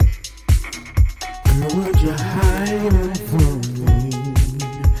you're hiding from me.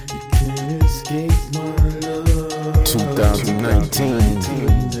 You can't escape my love. 2019.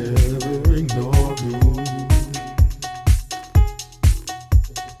 Never ignore me.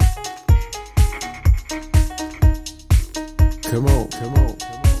 Come on, come on.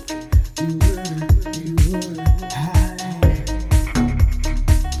 You wouldn't hide.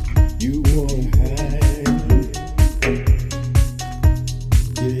 You won't hide.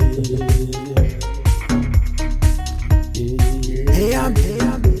 Yeah. Hey, I'm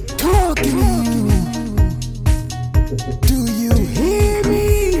talking to you. Do you hear me?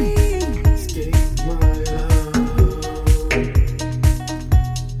 Escape my love.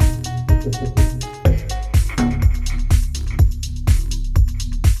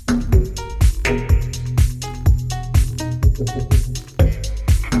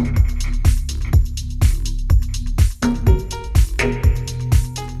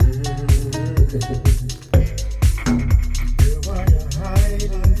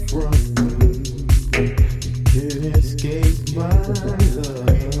 Escape my love.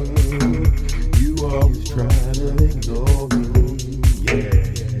 You always try to ignore me. Yeah.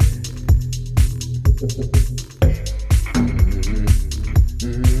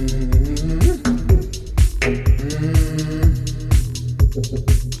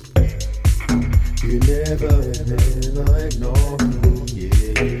 You never ignore me. Yeah.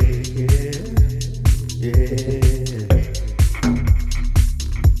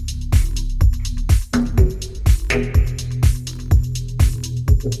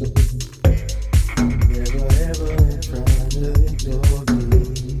 Never ever try to ignore me.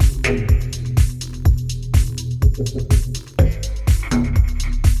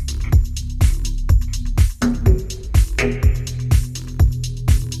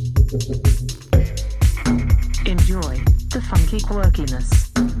 Enjoy the funky quirkiness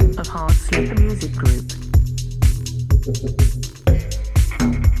of Hard Sleeper Music Group.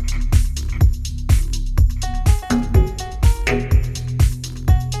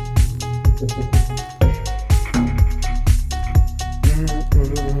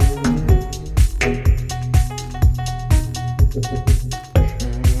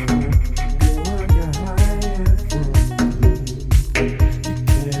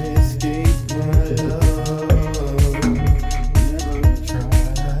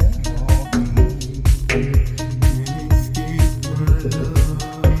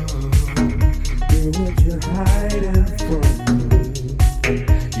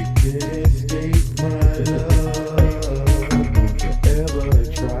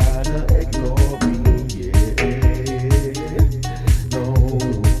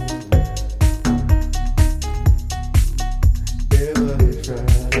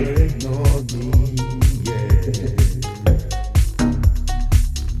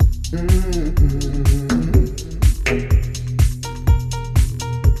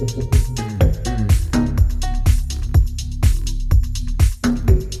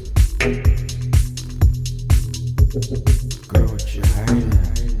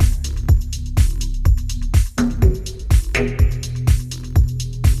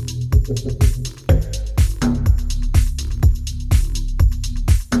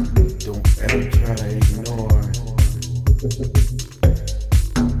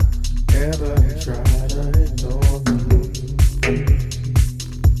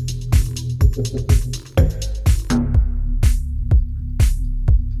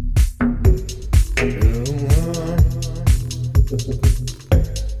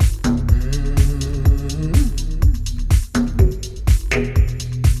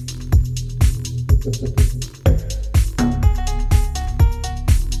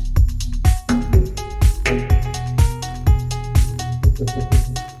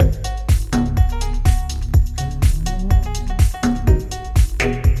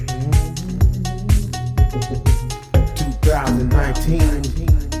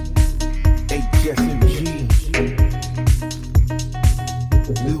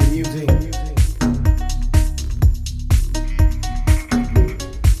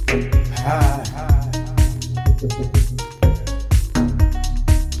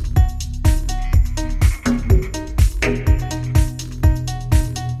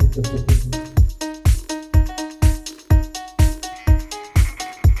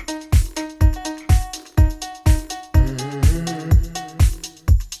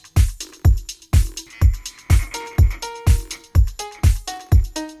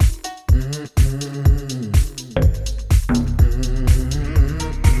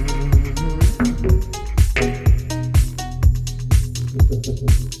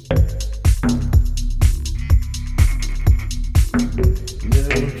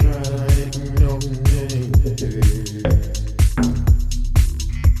 Never try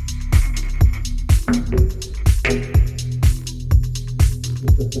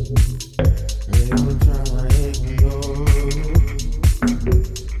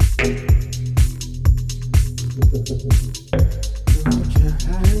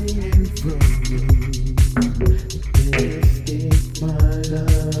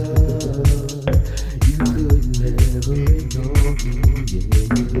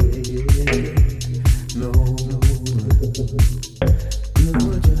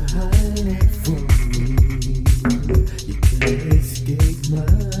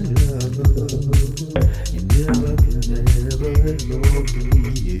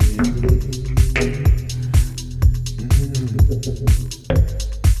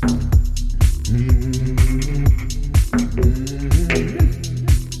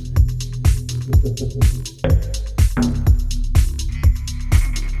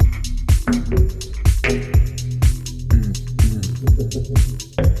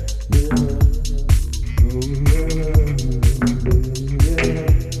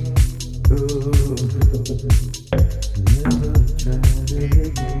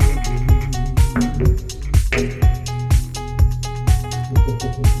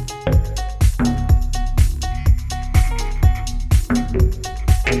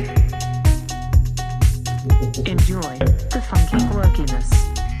Enjoy the funky quirkiness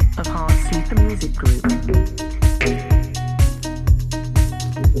of Hard Sleeper Music Group.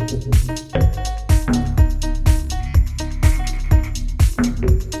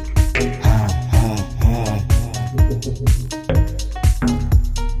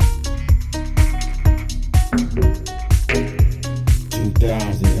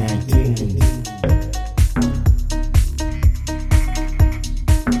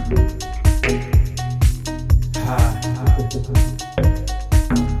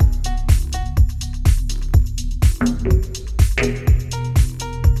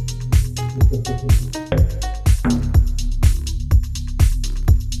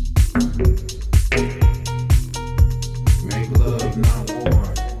 Make love, not war.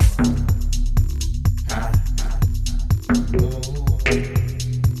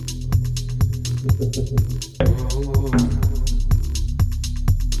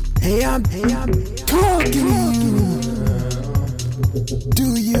 Hey, I'm talking to you. Do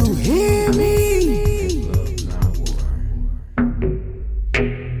you hear me? Make love, not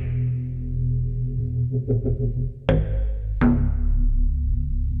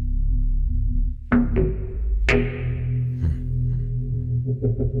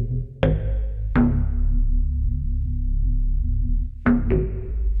war.